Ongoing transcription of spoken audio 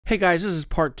Hey guys, this is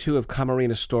part 2 of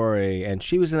Camerina's story, and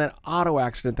she was in that auto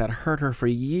accident that hurt her for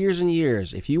years and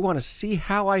years. If you want to see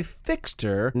how I fixed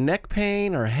her neck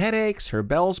pain, her headaches, her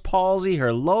Bell's palsy,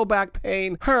 her low back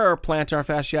pain, her plantar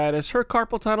fasciitis, her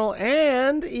carpal tunnel,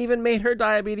 and even made her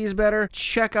diabetes better,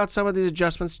 check out some of these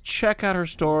adjustments. Check out her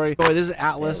story. Boy, this is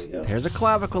Atlas. There's a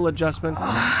clavicle adjustment.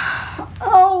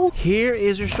 Oh. Here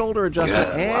is your shoulder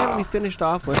adjustment, and we finished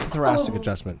off with the thoracic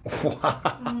adjustment.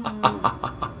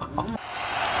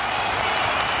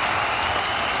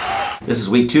 This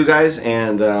is week 2, guys,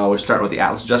 and we're starting with the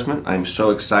Atlas adjustment. I'm so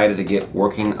excited to get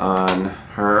working on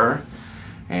her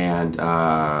and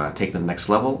taking to the next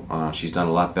level. She's done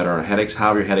a lot better on her headaches. How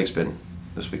have your headaches been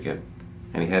this weekend?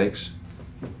 Any headaches?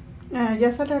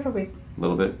 Just a little bit. A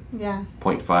little bit? Yeah.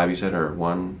 0.5 you said, or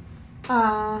 1?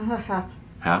 Half.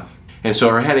 Half? And so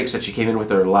her headaches that she came in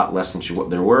with are a lot less than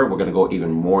there were. We're going to go even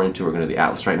more into. We're going to do the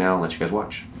Atlas right now and let you guys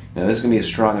watch. Now this is going to be a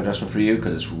strong adjustment for you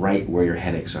because it's right where your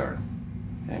headaches are.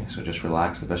 Okay, so just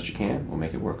relax the best you can. We'll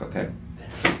make it work, okay?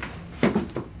 Good,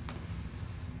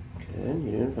 you're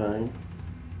doing fine.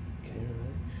 Okay,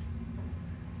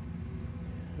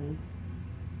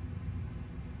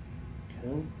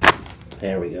 relax. Okay.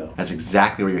 There we go. That's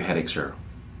exactly where your headaches are.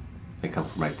 They come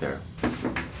from right there.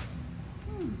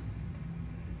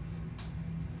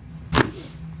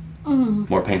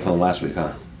 More painful than last week,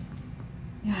 huh?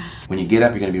 Yeah. When you get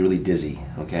up, you're going to be really dizzy,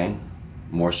 okay?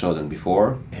 More so than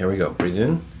before. Here we go. Breathe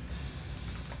in.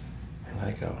 And let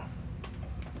it go.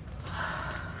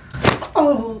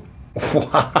 Oh.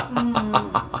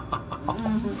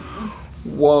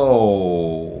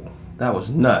 Whoa. That was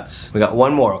nuts. We got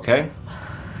one more, okay?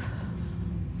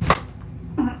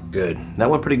 Good. That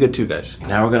went pretty good too, guys.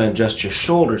 Now we're going to adjust your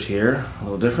shoulders here. A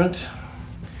little different.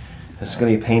 It's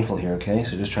going to be painful here, okay?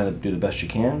 So just try to do the best you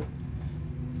can.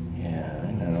 Yeah,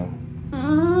 I know.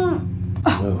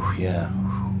 Oh, yeah.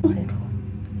 Painful.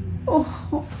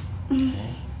 Oh.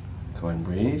 Okay. Go ahead and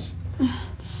breathe.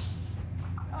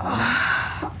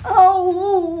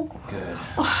 Oh. Good.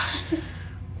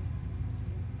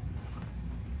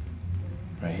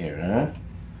 Right here, huh?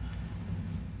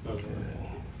 Good.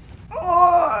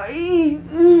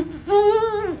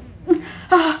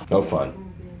 No fun.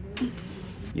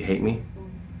 You hate me?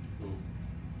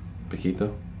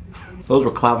 Paquito? Those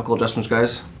were clavicle adjustments,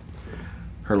 guys.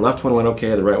 Her left one went okay,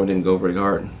 the right one didn't go very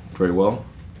hard, very well.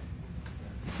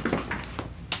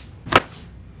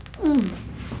 Okay.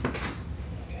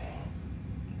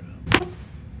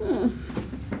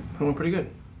 That went pretty good.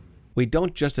 We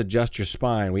don't just adjust your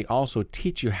spine, we also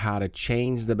teach you how to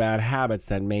change the bad habits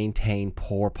that maintain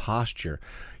poor posture.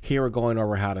 Here we're going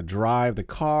over how to drive the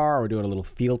car. We're doing a little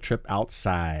field trip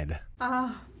outside.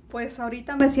 Pues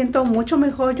ahorita me siento mucho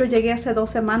mejor. Yo llegué hace 2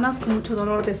 semanas con mucho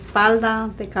dolor de espalda,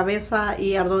 de cabeza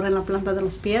y ardor en la planta de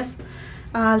los pies.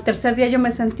 Al tercer día yo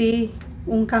me sentí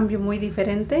un cambio muy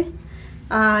diferente.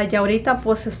 Y ahorita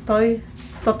pues estoy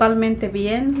totalmente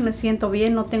bien, me siento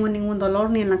bien, no tengo ningún dolor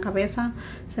ni en la cabeza.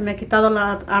 Se me ha quitado el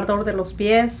ardor de los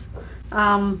pies.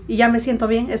 Y ya me siento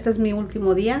bien. Este es mi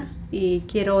último día y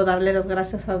quiero darle las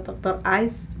gracias al doctor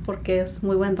Ice porque es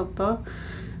muy buen doctor.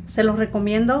 Se los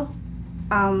recomiendo.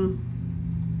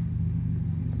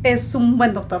 Es un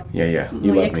buen doctor. Yeah, yeah.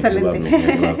 Muy excelente. You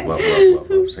love me. Love.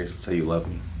 Say you love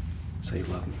me. Say you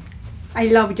love me. I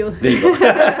love you. There you go.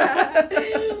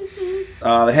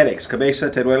 The headaches. ¿Cabeza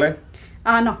te duele?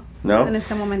 No. No. En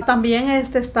este momento. También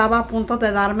estaba a punto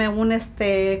de darme un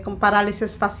con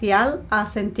parálisis facial.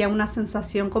 Sentía una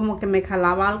sensación como que me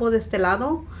jalaba algo de este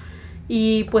lado.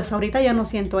 Y pues ahorita ya no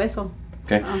siento eso.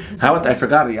 Okay. How about I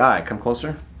forgot the eye. Come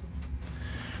closer.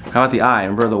 How about the eye?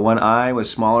 Remember the one eye was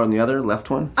smaller than the other,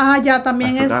 left one? Ya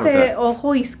también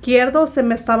ojo izquierdo se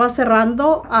me estaba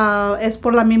cerrando. Es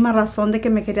por la misma razón de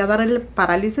que me quería dar el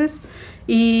parálisis.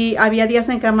 Y había días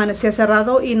en que amanecía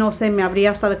cerrado y no se me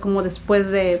abría hasta como después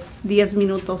de 10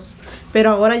 minutos. Pero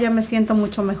ahora ya me siento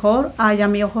mucho mejor. Ya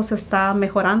mi ojo se está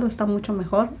mejorando, está mucho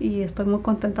mejor y estoy muy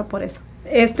contenta por eso.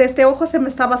 Este ojo se me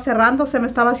estaba cerrando, se me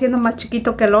estaba haciendo más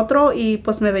chiquito que el otro y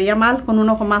pues me veía mal con un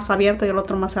ojo más abierto y el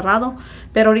otro más cerrado.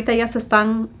 Pero ahorita ya se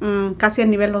están casi a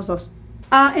nivel los dos.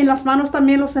 En las manos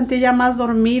también los sentí ya más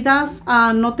dormidas.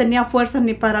 No tenía fuerza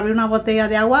ni para abrir una botella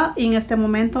de agua y en este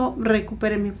momento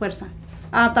recuperé mi fuerza.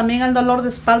 También el dolor de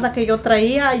espalda que yo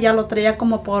traía, ya lo traía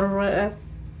como por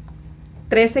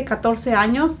 13, 14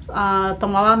 años.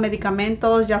 Tomaba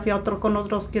medicamentos, ya fui con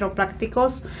otros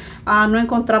quiroprácticos. No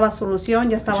encontraba solución,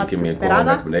 ya estaba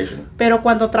desesperada. Pero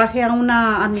cuando traje a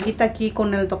una amiguita aquí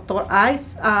con el doctor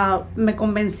Ice, me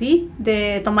convencí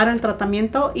de tomar el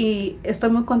tratamiento y estoy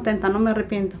muy contenta, no me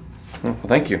arrepiento. Well,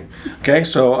 thank you. Okay,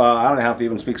 so I don't have to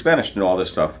even speak Spanish to know all this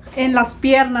stuff. En las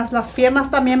piernas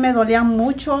también me dolían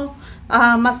mucho.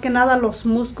 Más que nada los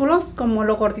músculos, como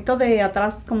lo gordito de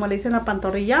atrás, como le dicen la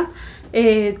pantorrilla.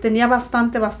 Tenía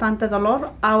bastante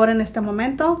dolor. Ahora en este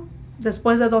momento,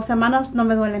 después de 2 semanas, no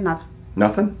me duele nada.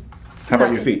 Nothing? How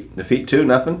about your feet? The feet too?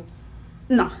 Nothing?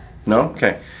 No. No?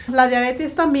 Okay. La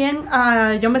diabetes también,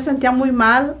 yo me sentía muy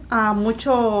mal,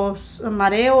 muchos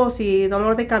mareos y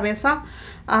dolor de cabeza.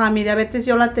 Mi diabetes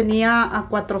yo la tenía a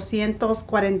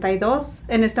 442.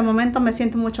 En este momento me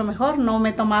siento mucho mejor. No me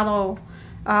he tomado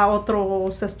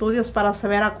otros estudios para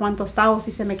saber a cuánto está o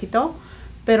si se me quitó.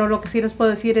 Pero lo que sí les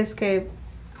puedo decir es que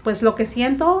pues lo que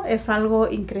siento es algo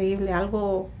increíble,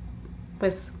 algo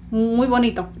pues muy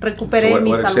bonito. Recuperé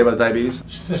mi salud. What did you say about diabetes?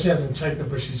 She said she hasn't checked it,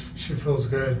 but she feels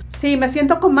good. Sí, me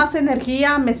siento con más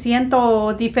energía, me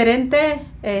siento diferente.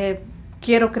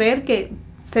 Quiero creer que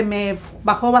se me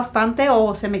bajó bastante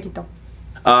o se me quitó.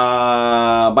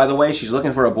 By the way, she's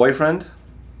looking for a boyfriend.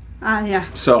 Yeah.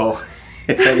 So,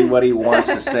 if anybody wants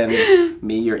to send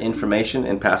me your information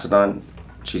and pass it on,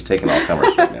 she's taking all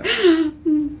comers right now.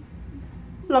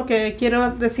 Lo que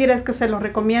quiero decir es que se lo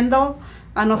recomiendo.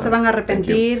 No se van a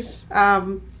arrepentir.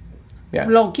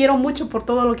 Lo quiero mucho por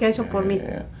todo lo que ha hecho por mí.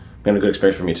 Been a good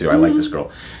experience for me too. I like this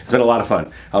girl. It's been a lot of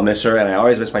fun. I'll miss her, and I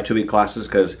always miss my 2-week classes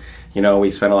because, you know,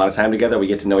 we spend a lot of time together. We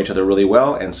get to know each other really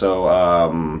well, and so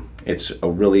it's a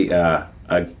really a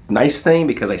nice thing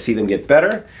because I see them get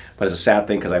better, but it's a sad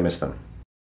thing because I miss them.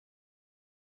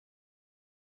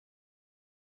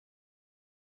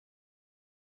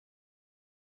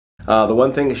 The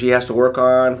one thing that she has to work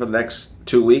on for the next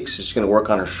 2 weeks is she's going to work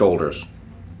on her shoulders.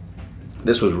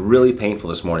 This was really painful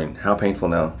this morning. How painful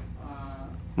now?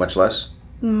 Much less?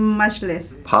 Much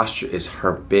less. Posture is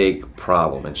her big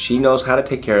problem, and she knows how to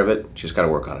take care of it. She's got to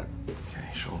work on it. Okay,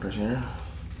 shoulders here.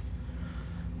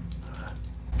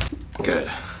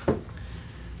 Good.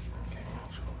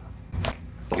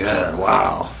 Good,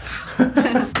 wow.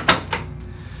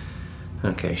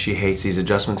 Okay, she hates these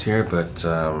adjustments here, but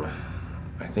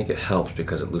I think it helps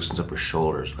because it loosens up her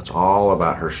shoulders. It's all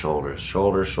about her shoulders.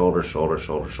 Shoulders, shoulders, shoulders,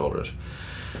 shoulders, shoulders.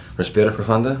 Respira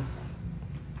profunda.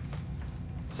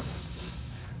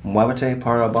 Muévete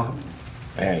para abajo.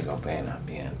 There you go, bien,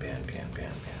 bien, bien, bien,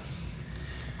 bien, bien.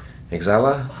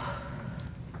 Exhala.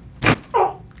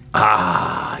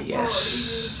 Ah,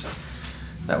 yes.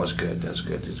 That was good, that's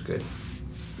good, that's good.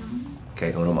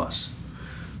 Okay, uno más.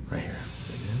 Right here.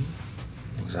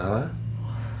 Exhala.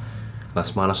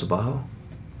 Las manos abajo.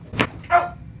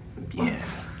 Bien.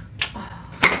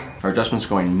 Our adjustment's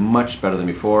going much better than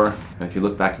before. And if you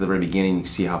look back to the very beginning, you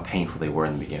see how painful they were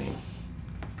in the beginning.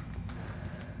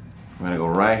 I'm going to go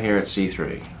right here at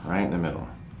C3, right in the middle.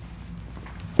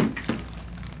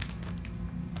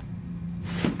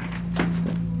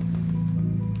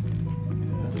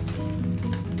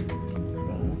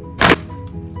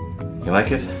 You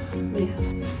like it? Yeah.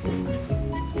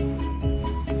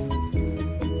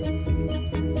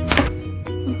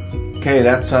 Okay,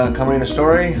 that's Camerina's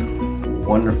story.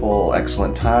 Wonderful,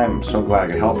 excellent time. I'm so glad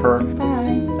I could help her.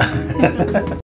 Bye.